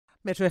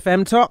Metro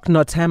FM Talk,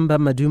 Nothamba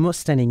Madumo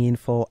standing in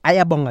for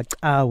Ayabonga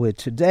Awe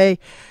today.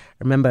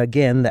 Remember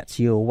again that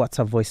your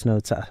WhatsApp voice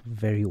notes are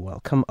very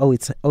welcome.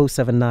 It's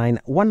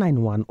 079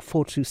 191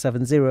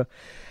 4270.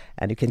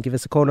 And you can give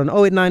us a call on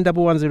 089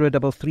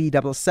 110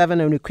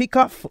 3377. And we quick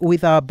off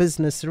with our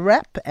business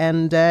rep.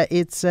 And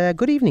it's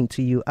good evening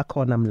to you,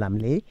 Akona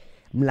Mlamleli.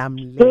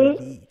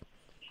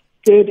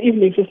 Good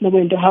evening, Sis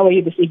Namendo. How are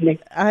you this evening?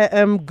 I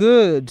am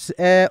good.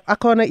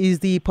 Akona is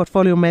the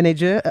portfolio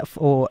manager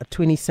for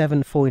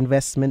 27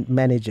 investment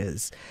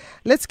managers.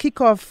 Let's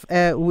kick off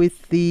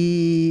with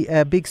the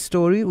big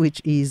story,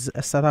 which is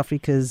South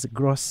Africa's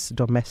gross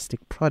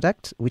domestic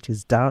product, which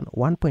is down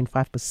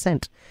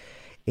 1.5%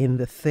 in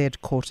the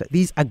third quarter.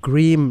 These are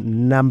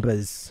grim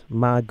numbers,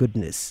 my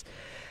goodness.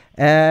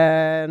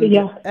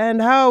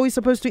 And how are we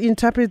supposed to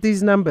interpret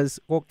these numbers,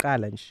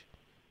 Okalanj?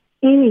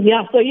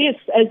 So yes,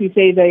 as you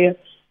say, they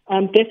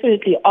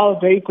definitely are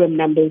very grim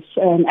numbers.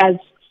 As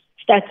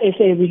Stats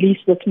SA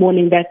released this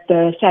morning that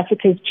South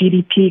Africa's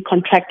GDP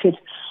contracted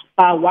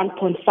by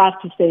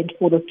 1.5%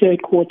 for the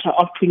third quarter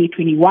of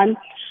 2021.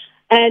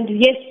 And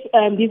yes,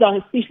 these are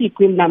especially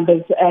grim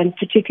numbers, and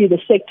particularly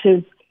the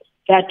sectors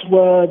that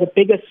were the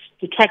biggest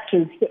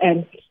detractors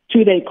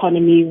to the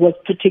economy was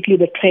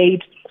particularly the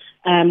trade,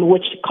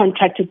 which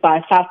contracted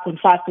by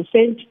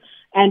 5.5%.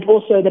 And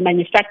also the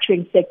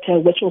manufacturing sector,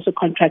 which also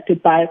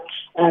contracted by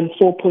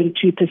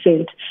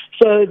 4.2%.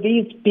 So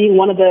these being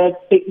one of the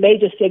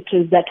major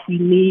sectors that we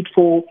need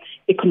for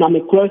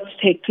economic growth to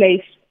take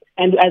place.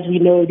 And as we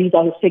know, these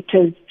are the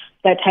sectors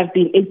that have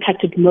been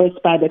impacted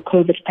most by the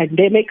COVID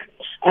pandemic.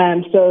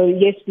 So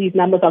yes, these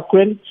numbers are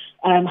grim.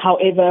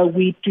 However,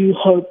 we do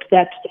hope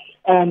that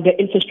the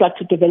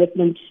infrastructure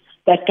developments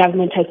that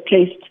government has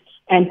placed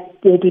and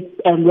will be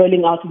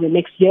rolling out in the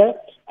next year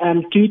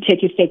do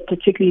take effect,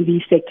 particularly in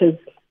these sectors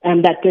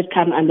that did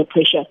come under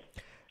pressure.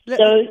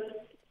 So,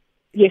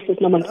 yes, it's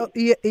normal.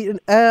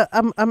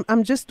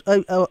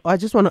 I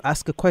just want to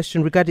ask a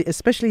question regarding,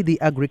 especially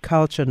the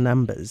agriculture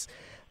numbers.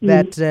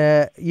 That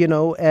a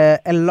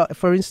lot.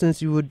 For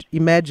instance, you would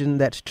imagine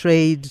that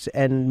trade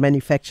and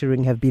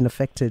manufacturing have been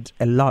affected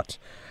a lot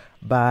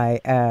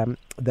by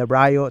the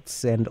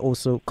riots and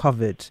COVID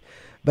COVID.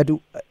 But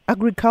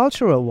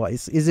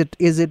agricultural-wise, is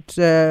it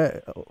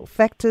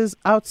factors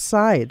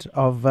outside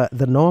of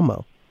the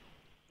normal?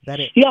 So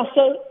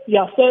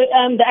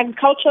the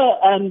agriculture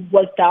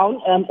was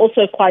down,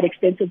 also quite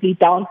extensively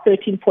down,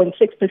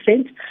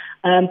 13.6%.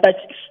 But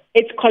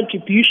its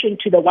contribution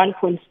to the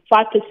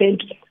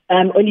 1.5%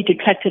 only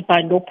detracted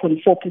by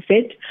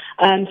 0.4%.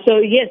 So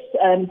yes,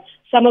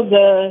 some of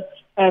the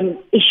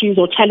issues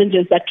or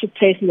challenges that took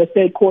place in the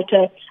third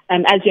quarter,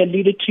 as you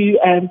alluded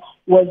to,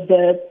 was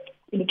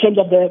in terms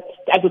of the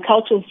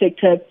agricultural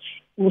sector,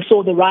 we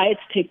saw the riots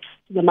take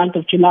in the month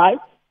of July,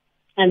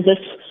 and this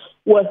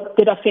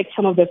did affect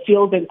some of the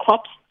fields and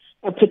crops,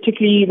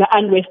 particularly the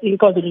unrest in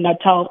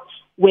KwaZulu-Natal,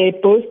 where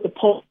both the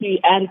poultry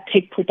and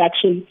pig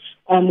production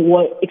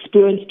were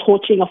experienced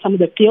torching of some of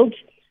the fields,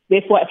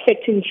 therefore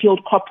affecting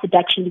field crop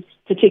production,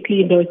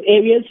 particularly in those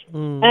areas.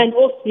 And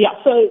also,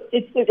 so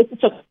it's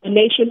a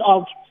combination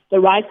of the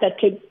riots that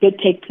did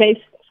take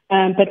place,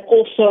 but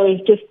also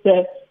just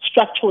the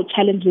structural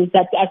challenges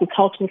that the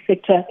agricultural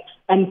sector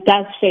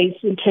does face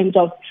in terms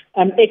of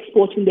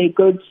exporting their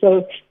goods.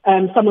 So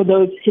some of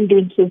those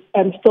hindrances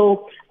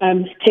still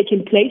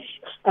taking place.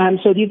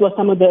 So these were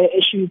some of the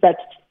issues that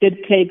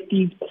did plague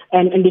these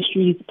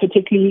industries,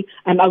 particularly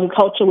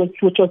agriculture, which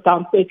was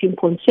down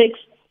 13.6%.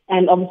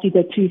 And obviously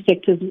the two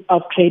sectors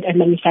of trade and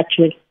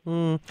manufacturing.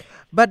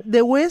 But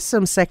there were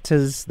some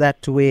sectors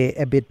that were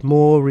a bit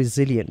more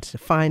resilient,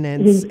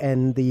 finance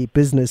and the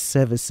business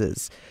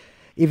services,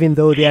 even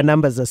though their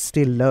numbers are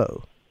still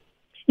low.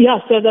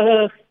 So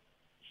the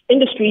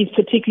industries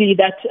particularly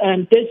that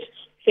did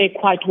fare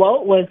quite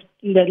well was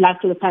the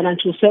likes of the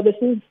financial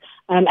services.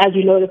 As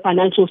you know, the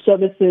financial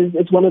services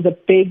is one of the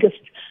biggest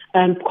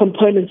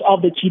components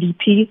of the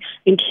GDP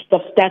in terms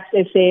of Stats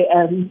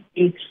SA,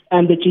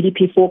 the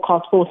GDP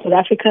forecast for South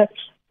Africa.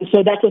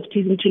 So that was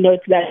pleasing to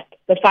note that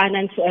the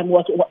finance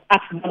was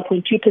up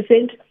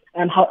 1.2%.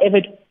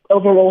 However,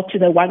 overall to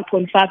the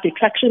 1.5%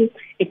 detraction,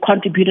 it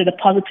contributed a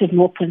positive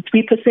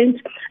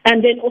 0.3%.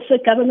 And then also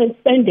government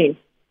spending.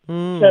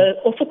 So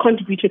also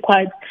contributed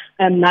quite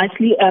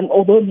nicely,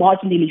 although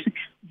marginally,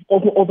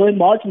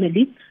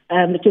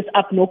 it is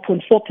up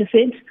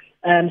 0.4%.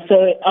 So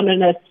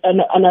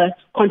on a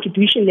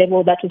contribution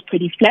level, that was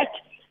pretty flat.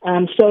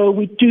 So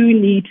we do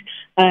need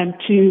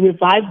to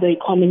revive the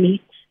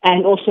economy,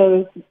 and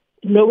also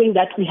knowing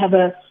that we have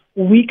a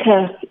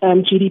weaker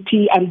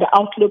GDP and the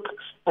outlook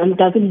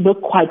doesn't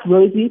look quite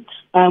rosy.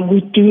 We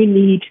do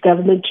need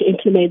government to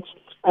implement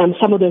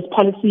some of those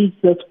policies,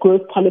 those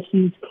growth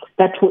policies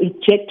that will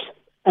eject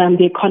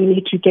the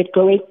economy to get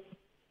going,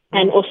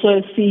 and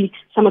also see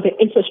some of the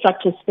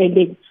infrastructure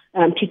spending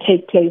to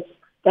take place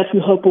that we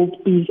hope will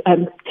be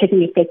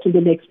taking effect in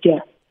the next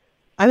year.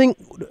 I think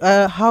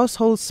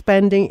household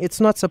spending,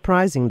 it's not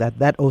surprising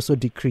that also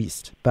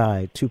decreased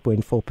by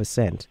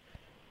 2.4%.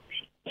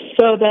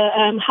 So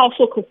the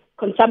household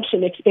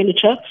consumption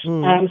expenditure.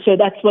 So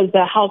that was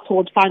the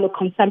household final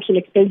consumption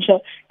expenditure,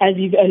 as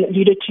you've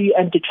alluded to,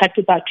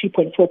 detracted by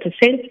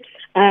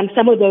 2.4%.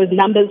 Some of those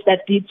numbers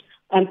that did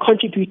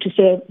contribute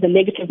to the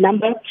negative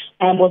number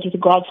was with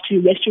regards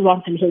to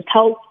restaurants and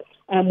hotels,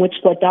 which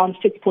were down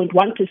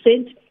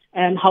 6.1%.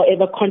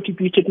 However,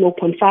 contributed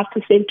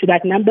 0.5% to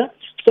that number.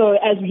 So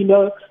as we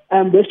know,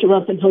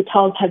 restaurants and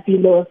hotels have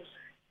been the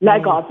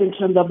laggards in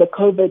terms of the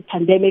COVID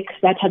pandemic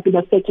that have been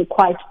affected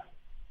quite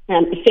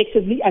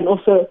effectively. And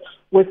also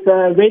with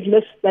the red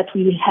list that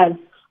we have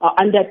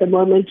under at the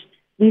moment,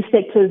 these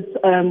sectors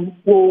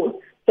will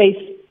face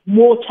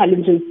more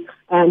challenges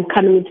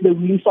coming into the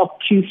release of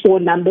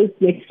Q4 numbers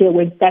next year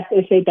when Stats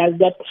SA does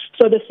that.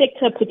 So the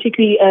sector,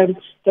 particularly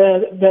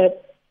the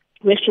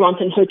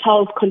restaurants and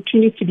hotels,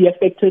 continue to be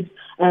affected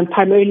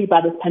primarily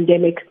by this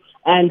pandemic.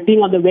 And being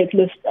on the red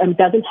list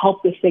doesn't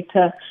help the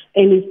sector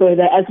any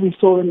further. As we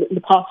saw in the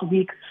past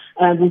week,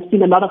 we've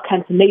seen a lot of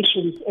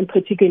cancellations, in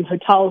particular in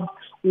hotels.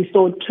 We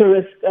saw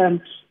tourists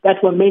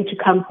that were meant to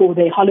come for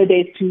their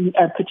holidays to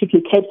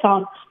particularly Cape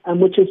Town,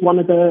 which is one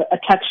of the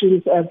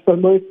attractions for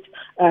most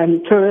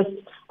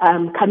tourists,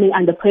 coming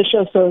under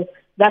pressure. So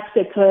that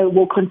sector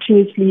will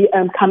continuously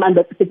come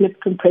under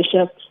significant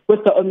pressure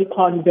with the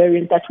Omicron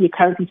variant that we're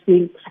currently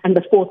seeing and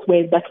the fourth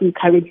wave that we're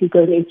currently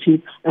going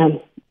into.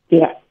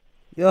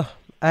 Yeah,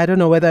 I don't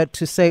know whether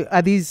to say,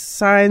 are these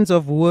signs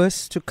of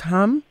worse to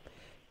come?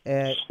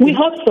 We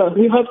hope so.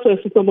 We hope so,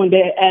 Sister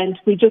Monde, and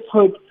we just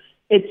hope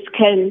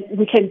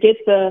we can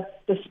get the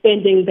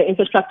spending, the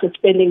infrastructure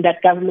spending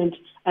that government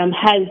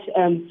has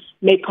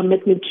made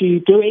commitment to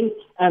doing,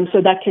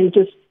 so that can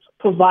just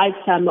provide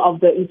some of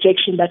the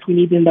injection that we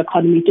need in the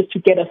economy just to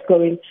get us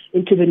going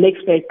into the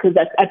next phase. Because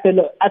at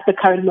the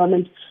current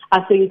moment,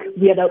 I think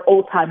we are at an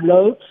all-time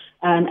low,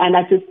 and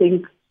I just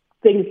think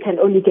things can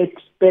only get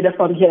better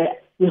from here.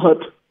 We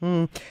hope.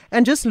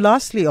 And just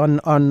lastly on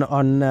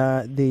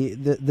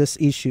this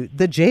issue,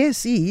 the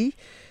JSE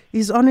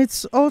is on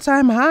its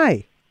all-time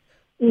high.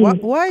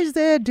 Why is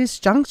there a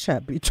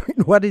disjuncture between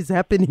what is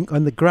happening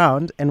on the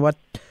ground and what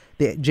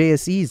the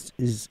JSE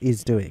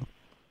is doing?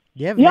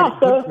 So as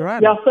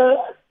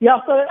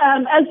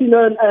you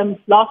know,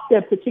 last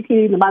year,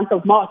 particularly in the month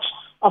of March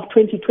of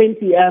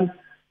 2020,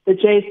 the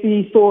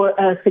JSE saw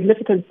a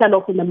significant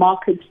sell-off in the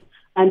market,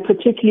 and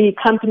particularly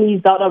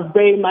companies that are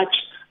very much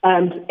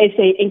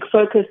SA Inc.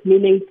 focused,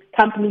 meaning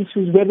companies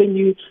whose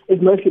revenue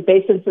is mostly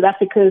based in South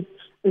Africa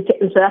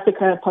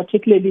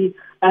particularly,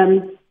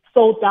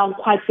 sold down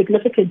quite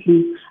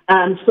significantly.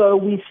 So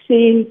we've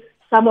seen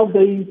some of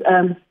these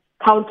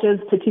counters,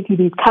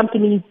 particularly these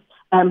companies,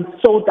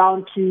 sold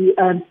down to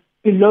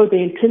below their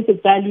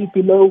intrinsic value,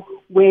 below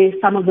where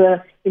some of the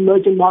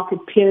emerging market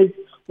peers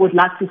would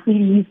like to see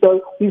these.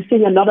 So we've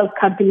seen a lot of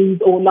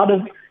companies or a lot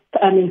of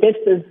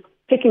investors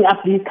picking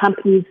up these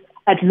companies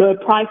at low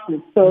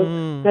prices. So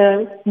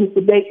they're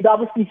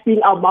obviously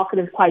seeing our market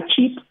is quite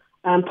cheap,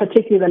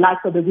 particularly the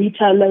likes of the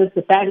retailers,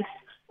 the banks.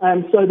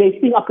 So they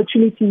see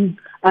opportunities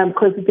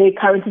because they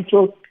currently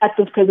feel at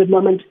this present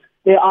moment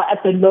they are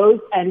at the lows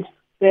and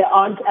they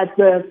aren't at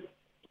the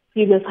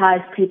previous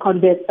highs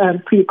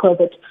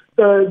pre-COVID.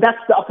 So that's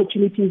the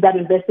opportunities that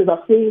investors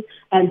are seeing,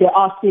 and they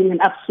are seeing an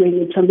upswing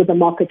in terms of the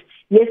market.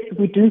 Yes,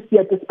 we do see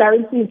a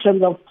disparity in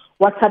terms of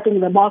what's happening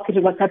in the market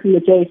and what's happening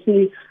in the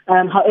JSE.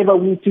 However,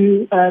 we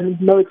do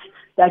note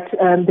that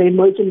the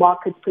emerging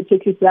markets,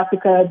 particularly South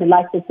Africa, the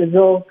likes of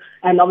Brazil,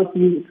 and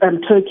obviously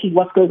Turkey,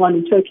 what's going on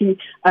in Turkey.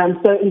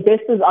 So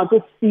investors are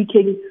just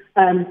seeking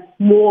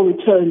more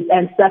returns,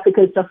 and South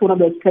Africa is just one of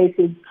those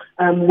places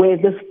where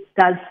this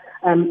does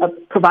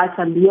provide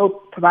some yield,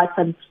 provide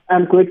some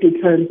good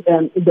returns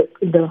in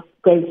the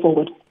going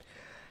forward.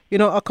 You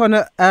know,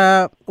 Akona,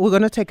 we're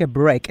going to take a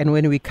break, and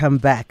when we come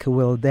back,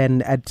 we'll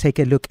then take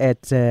a look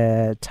at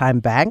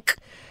TymeBank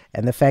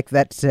and the fact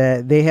that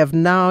they have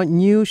now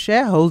new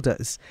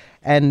shareholders.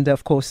 And,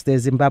 of course, the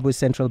Zimbabwe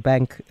Central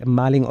Bank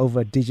mulling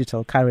over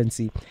digital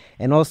currency.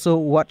 And also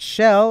what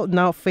Shell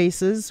now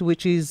faces,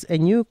 which is a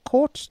new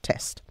court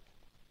test.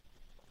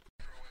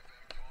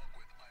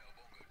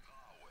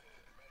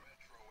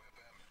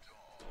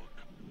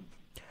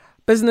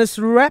 Business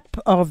wrap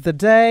of the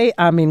day.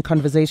 I'm in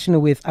conversation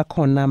with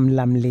Akona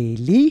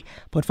Mlamleli,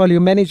 portfolio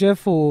manager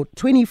for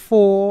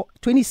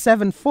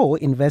 274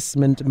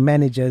 investment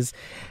managers.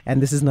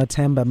 And this is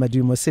Nothemba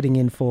Madumo sitting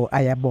in for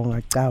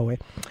Ayabonga Cawe.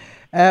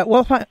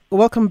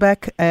 Welcome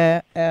back,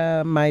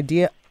 my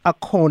dear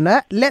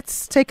Akona.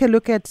 Let's take a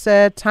look at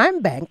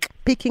TymeBank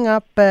picking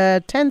up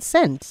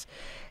Tencent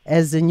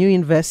as a new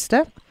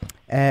investor.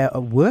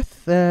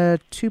 Worth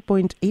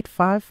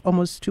 2.85,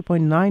 almost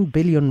 2.9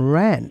 billion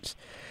rand.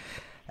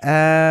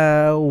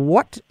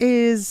 What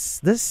is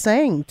this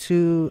saying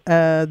to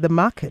the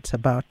market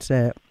about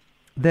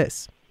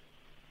this?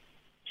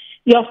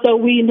 Yeah, so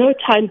we know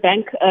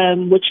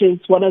TymeBank, which is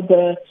one of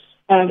the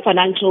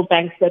financial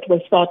banks that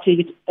was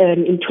started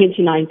in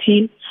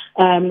 2019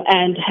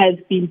 and has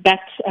been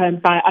backed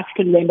by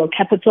African Rainbow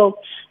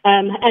Capital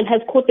and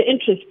has caught the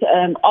interest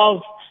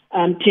of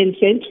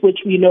Tencent,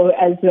 which we know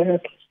as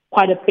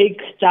quite a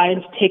big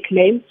giant tech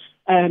name.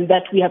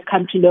 that we have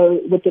come to know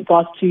with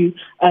regards to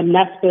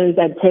Naspers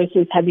and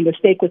Prosus having a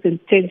stake within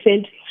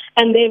Tencent.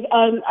 And they've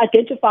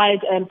identified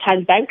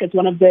TymeBank as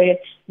one of the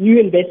new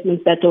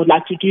investments that they would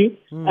like to do.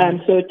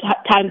 So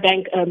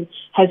TymeBank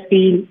has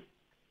been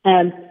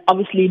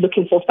obviously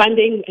looking for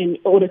funding in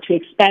order to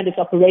expand its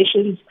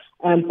operations,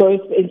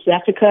 both in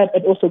South Africa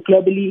but also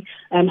globally,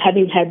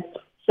 having had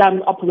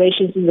some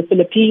operations in the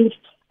Philippines.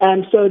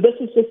 So this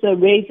is just a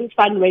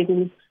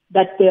fundraising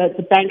that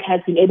the bank has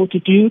been able to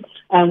do,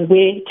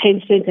 where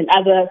Tencent and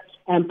other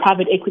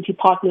private equity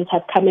partners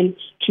have come in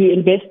to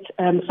invest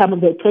some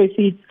of their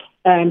proceeds,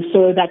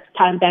 so that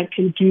TymeBank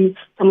can do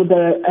some of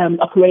the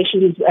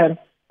operations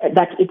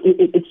that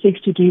it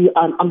seeks to do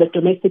on the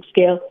domestic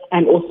scale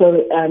and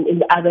also in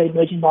the other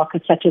emerging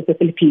markets such as the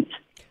Philippines.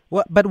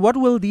 But what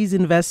will these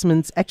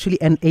investments actually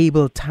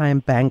enable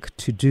TymeBank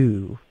to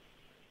do?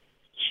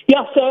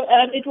 Yeah, so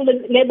it will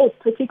enable,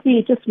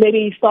 particularly just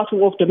maybe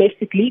starting off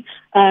domestically,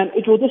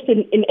 it will just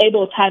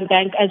enable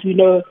TymeBank, as we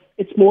know,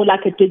 it's more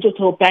like a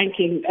digital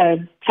banking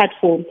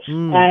platform.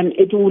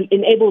 It will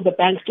enable the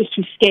banks just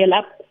to scale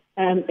up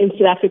in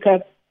South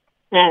Africa.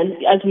 And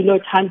as we know,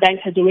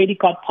 TymeBank has already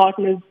got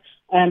partners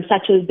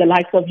such as the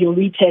likes of your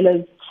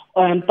retailers,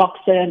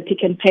 Boxer and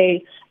Pick n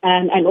Pay,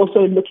 and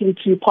also looking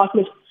to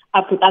partner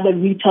up with other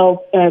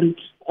retail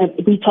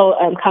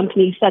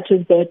companies such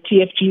as the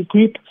TFG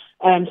Group.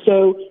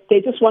 So they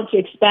just want to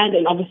expand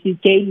and obviously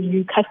gain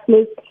new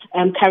customers.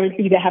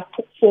 Currently, they have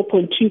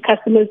 4.2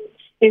 customers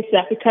in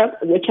South Africa,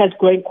 which has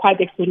grown quite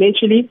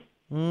exponentially.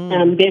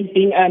 Them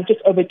being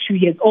just over 2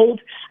 years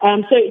old.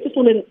 So it just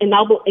will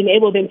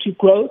enable them to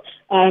grow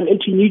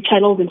into new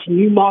channels, into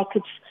new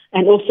markets,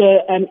 and also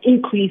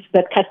increase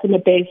that customer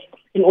base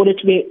in order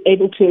to be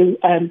able to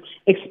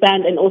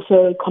expand and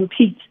also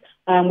compete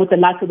with the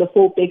likes of the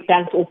 4 big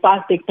banks or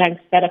 5 big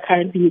banks that are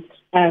currently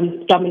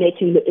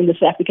dominating in the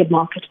South African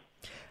market.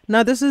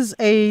 Now, this is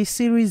a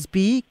Series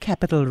B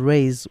capital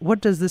raise.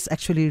 What does this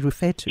actually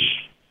refer to?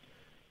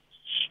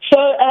 So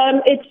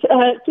it's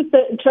just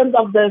in terms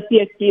of the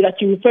CSD that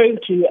you're referring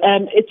to,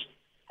 it's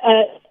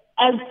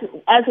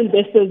as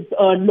investors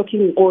are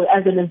looking, or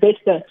as an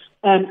investor,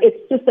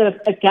 it's just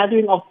a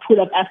gathering of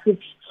pool of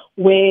assets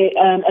where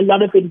a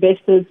lot of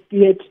investors,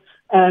 be it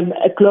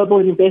global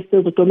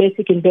investors or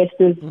domestic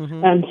investors,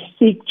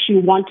 seek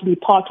to want to be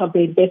part of the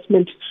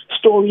investment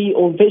story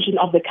or vision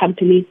of the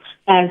company.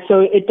 And so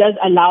it does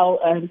allow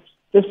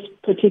this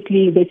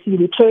particularly, they see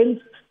returns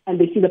and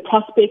they see the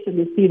prospects and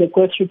they see the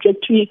growth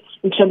trajectory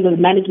in terms of the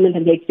management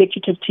and the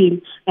executive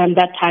team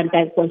that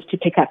TymeBank wants to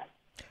pick up.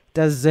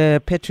 Does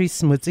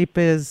Patrice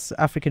Mutsipe's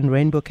African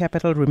Rainbow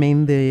Capital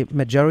remain the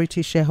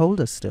majority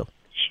shareholder still?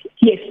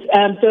 Yes,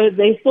 so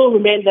they still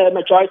remain the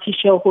majority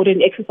shareholder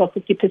in excess of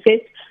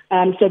 50%.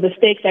 So the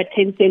stake that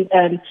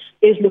Tencent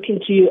is looking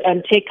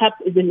to take up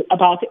is in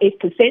about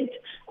 8%.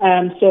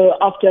 So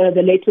after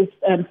the latest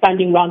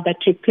funding round that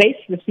took place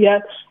this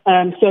year,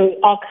 so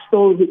ARC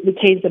still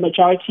retains the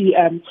majority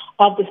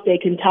of the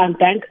stake in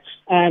TymeBank.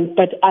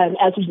 But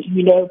as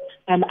we know,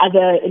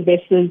 other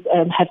investors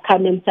have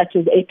come in, such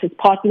as Apis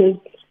Partners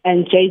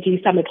and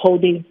JG Summit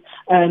Holdings,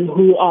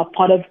 who are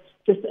part of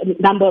just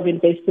a number of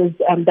investors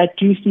that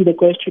do see the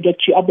growth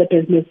trajectory of the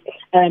business,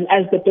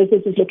 as the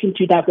business is looking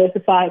to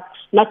diversify,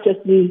 not just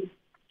in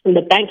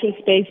the banking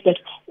space, but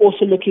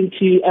also looking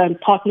to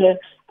partner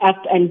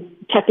up and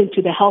tap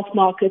into the health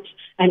market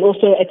and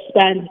also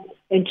expand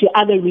into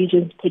other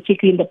regions,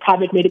 particularly in the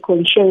private medical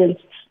insurance,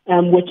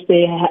 which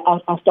they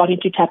are starting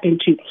to tap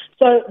into.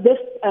 So this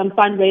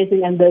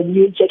fundraising and the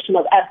new injection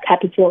of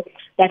capital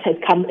that has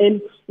come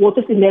in will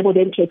just enable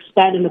them to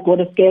expand on a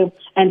broader scale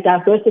and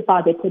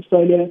diversify their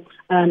portfolio,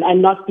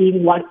 and not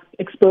being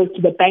exposed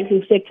to the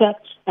banking sector,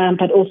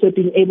 but also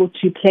being able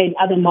to play in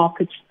other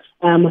markets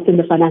within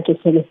the financial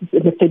services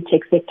in the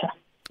fintech sector.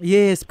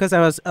 Yes, because I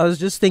was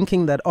just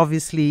thinking that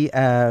obviously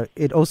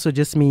it also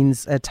just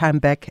means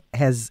TymeBank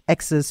has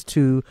access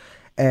to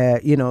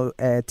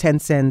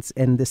Tencent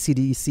and the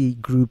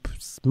CDC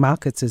Group's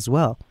markets as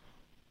well.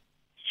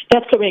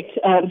 That's correct.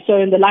 So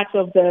in the likes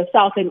of the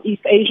South and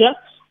East Asia,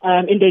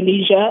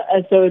 Indonesia,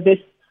 so this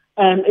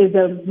is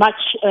a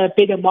much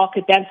bigger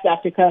market than South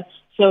Africa.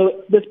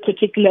 So this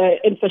particular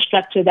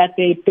infrastructure that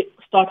they're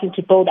starting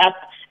to build up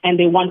and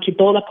they want to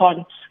build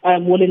upon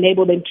will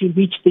enable them to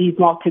reach these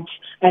markets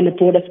on a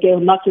broader scale,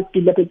 not just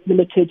be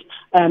limited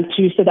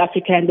to South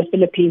Africa and the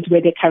Philippines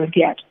where they're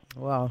currently at.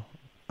 Wow.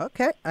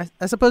 Okay.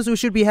 I suppose we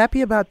should be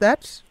happy about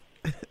that.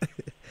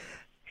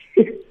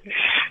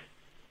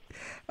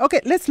 Okay,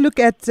 let's look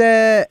at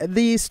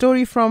the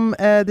story from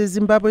the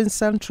Zimbabwean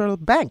Central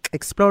Bank,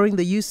 exploring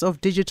the use of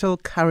digital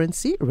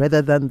currency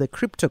rather than the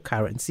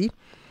cryptocurrency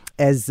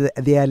as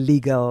their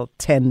legal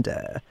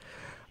tender.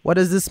 What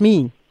does this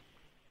mean?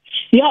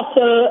 Yeah,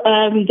 so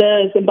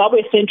the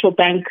Zimbabwe Central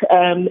Bank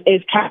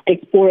is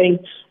exploring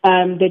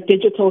the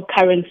digital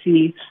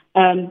currency.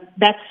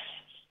 That's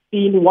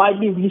been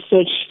widely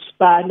researched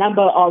by a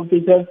number of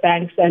reserve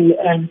banks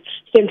and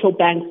central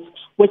banks,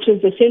 which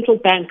is the central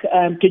bank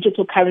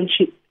digital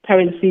currency.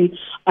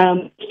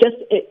 Just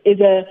is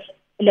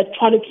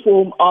electronic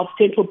form of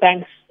central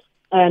banks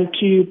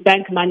to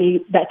bank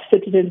money that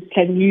citizens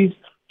can use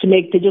to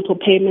make digital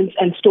payments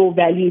and store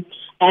value,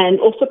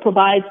 and also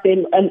provides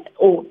them,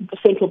 or the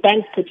central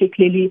banks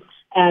particularly,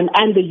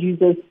 and the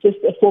users, just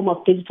a form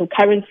of digital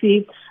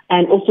currency.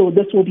 And also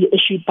this will be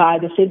issued by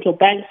the central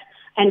banks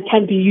and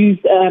can be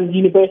used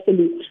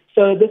universally.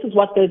 So this is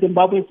what the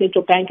Zimbabwean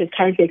Central Bank is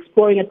currently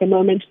exploring at the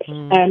moment,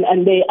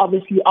 and they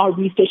obviously are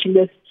researching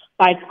this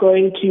by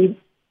going to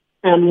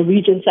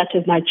regions such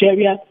as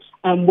Nigeria,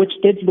 which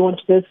did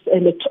launch this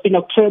in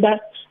October.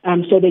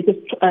 So they're just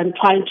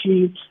trying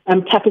to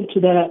tap into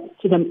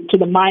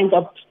the minds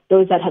of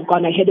those that have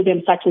gone ahead of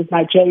them, such as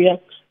Nigeria,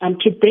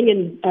 to bring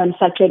in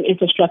such an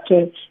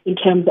infrastructure in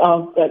terms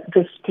of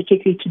this,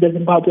 particularly to the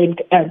Zimbabwean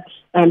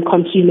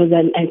consumers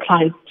and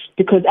clients.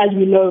 Because as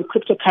we know,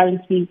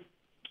 cryptocurrency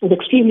is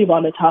extremely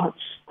volatile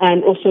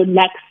and also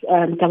lacks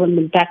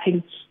government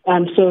backing.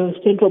 So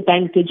central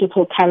bank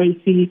digital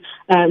currency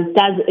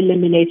does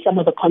eliminate some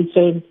of the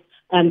concerns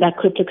that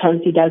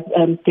cryptocurrency does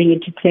bring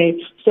into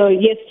play. So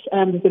yes,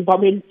 the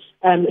Zimbabwean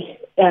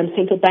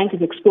central bank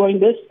is exploring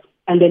this,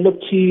 and they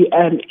look to,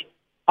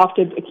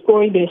 after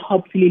exploring, they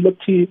hopefully look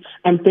to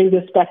bring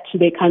this back to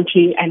their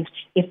country and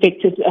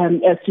effect it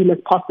as soon as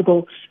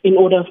possible in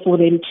order for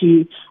them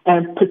to,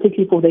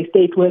 particularly for their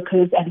state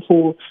workers and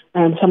for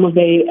some of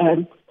their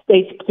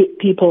state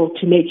people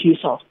to make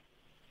use of.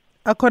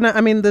 Akona, I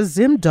mean, the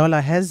Zim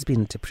dollar has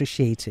been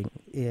depreciating,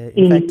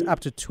 in fact, up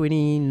to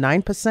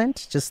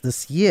 29% just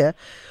this year.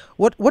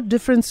 What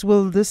difference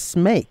will this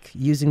make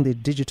using the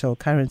digital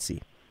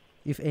currency,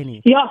 if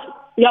any? Yeah.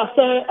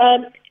 So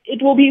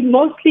it will be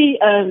mostly,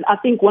 I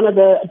think, one of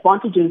the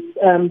advantages.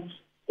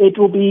 It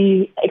will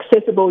be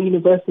accessible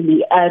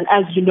universally, and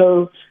as you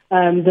know,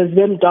 the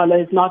Zim dollar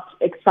is not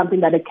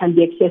something that it can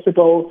be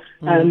accessible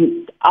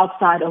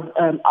outside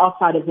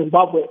of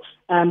Zimbabwe.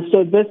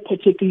 So this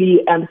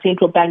particularly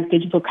central bank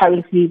digital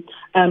currency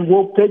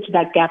will bridge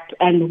that gap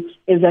and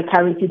is a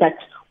currency that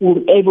will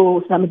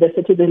enable some of the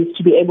citizens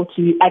to be able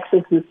to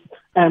access this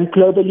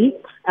globally,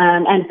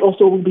 and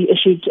also will be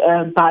issued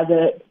by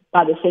the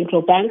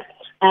central bank.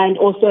 And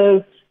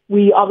also,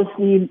 we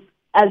obviously,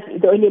 as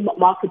the only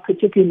market,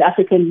 particularly in the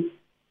African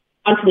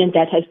continent,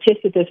 that has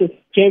tested this is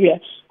Nigeria.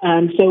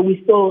 So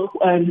we still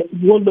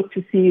will look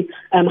to see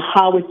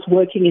how it's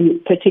working,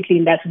 particularly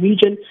in that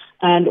region.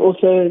 And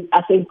also,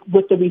 I think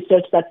with the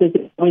research that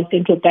the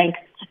central bank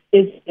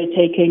is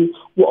taking,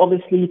 we'll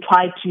obviously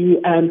try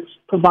to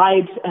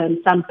provide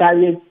some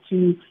barriers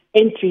to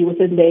entry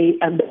within the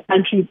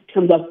country in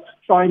terms of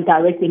foreign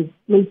direct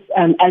investments.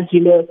 As you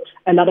know,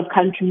 a lot of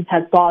countries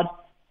have barred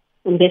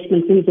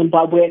investments in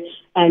Zimbabwe,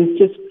 and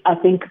just I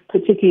think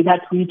particularly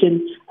that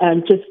region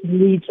just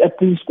needs a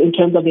boost in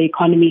terms of the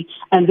economy,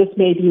 and this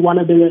may be one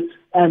of the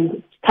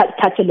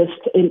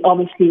catalysts in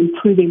obviously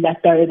improving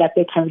that barrier that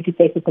they currently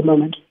face at the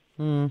moment.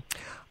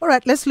 All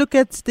right, let's look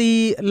at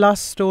the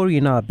last story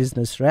in our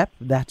business wrap,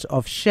 that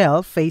of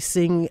Shell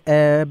facing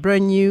a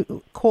brand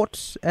new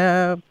court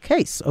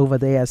case over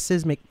their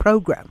seismic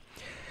program.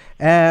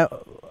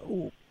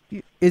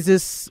 Is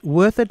this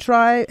worth a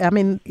try? I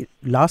mean,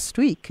 last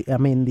week,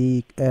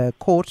 the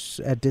court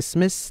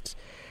dismissed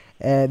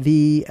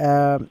the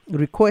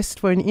request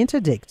for an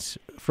interdict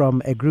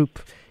from a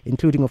group,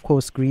 including, of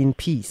course,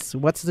 Greenpeace.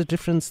 What's the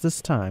difference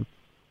this time?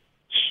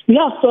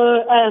 Yeah,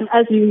 so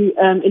as you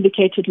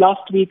indicated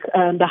last week,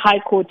 the High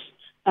Court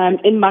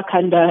in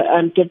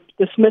Makhanda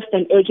dismissed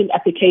an urgent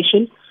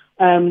application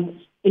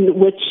in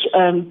which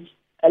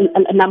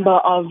a number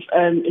of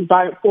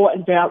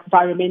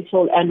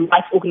environmental and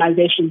rights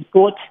organizations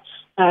brought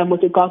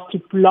with regards to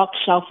block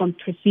Shell from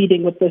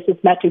proceeding with the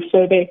systematic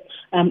survey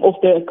of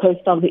the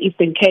coast of the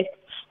Eastern Cape.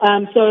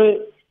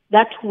 So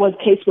that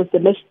case was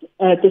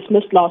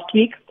dismissed last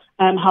week.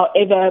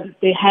 However,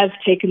 they have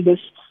taken this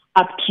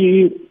up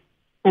to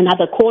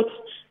another court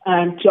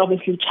to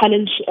obviously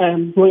challenge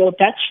Royal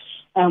Dutch,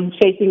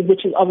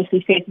 which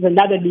obviously faces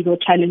another legal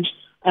challenge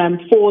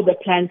for the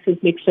planned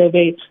seismic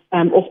survey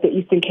of the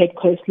Eastern Cape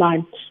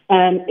coastline.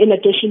 In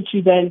addition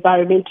to the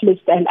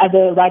environmentalists and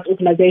other rights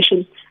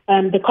organizations,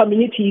 the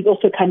community is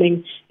also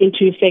coming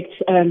into effect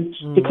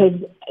because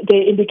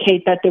they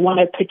indicate that they want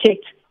to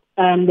protect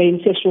the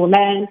ancestral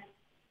land,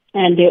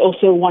 and they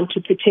also want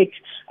to protect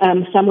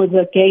some of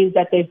the gains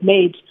that they've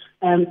made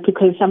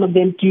because some of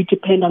them do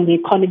depend on the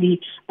economy,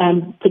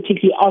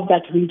 particularly of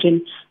that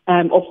region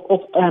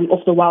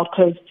of the Wild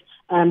Coast.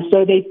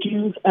 So they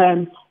do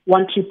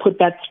want to put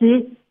that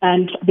through,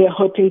 and they're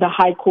hoping the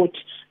High Court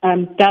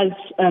does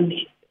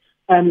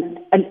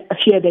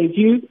hear their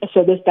view.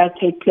 So this does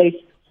take place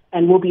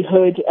and will be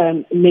heard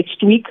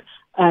next week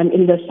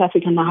in the South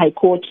African High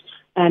Court.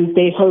 And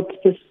they hope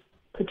this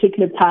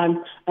particular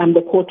time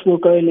the court will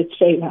go in its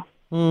favor.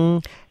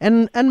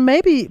 And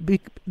maybe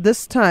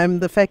this time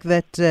the fact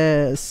that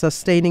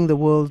sustaining the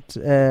world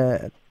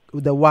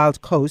the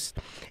Wild Coast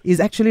is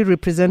actually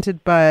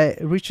represented by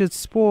Richard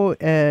Spoor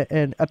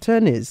and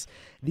attorneys.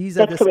 These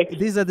are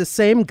the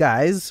same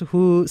guys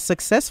who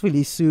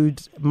successfully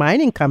sued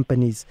mining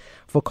companies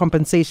for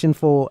compensation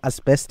for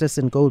asbestos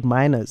and gold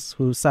miners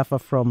who suffer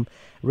from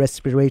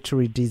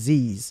respiratory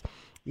disease.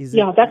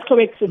 That's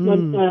correct,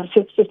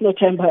 since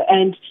November.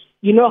 And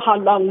you know how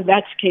long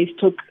that case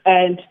took.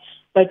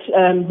 But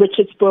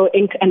Richard Spoor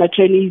Inc. and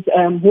attorneys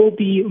will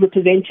be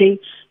representing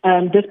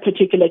this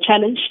particular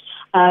challenge.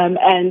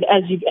 And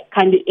as you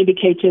kind of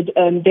indicated,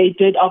 they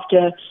did,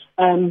 after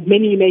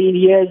many, many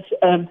years,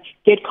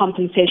 get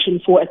compensation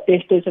for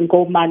asbestos and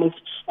gold miners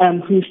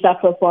who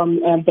suffer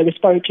from the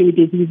respiratory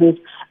diseases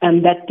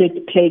that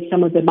did plague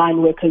some of the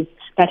mine workers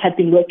that had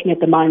been working at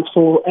the mines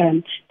for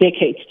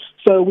decades.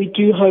 So we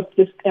do hope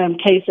this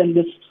case and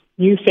this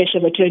new fish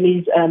of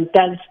attorneys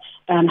does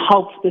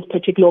help this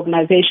particular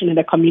organization in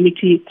the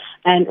community,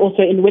 and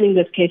also in winning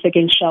this case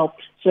against Shell.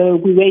 So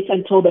we wait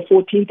until the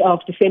 14th of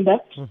December,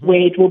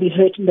 where it will be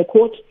heard in the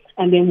court,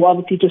 and then we'll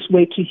obviously just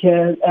wait to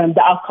hear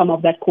the outcome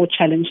of that court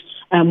challenge,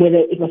 whether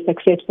it was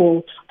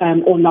successful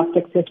or not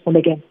successful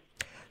again.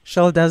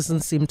 Shell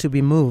doesn't seem to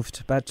be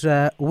moved, but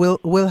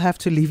we'll have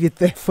to leave it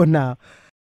there for now.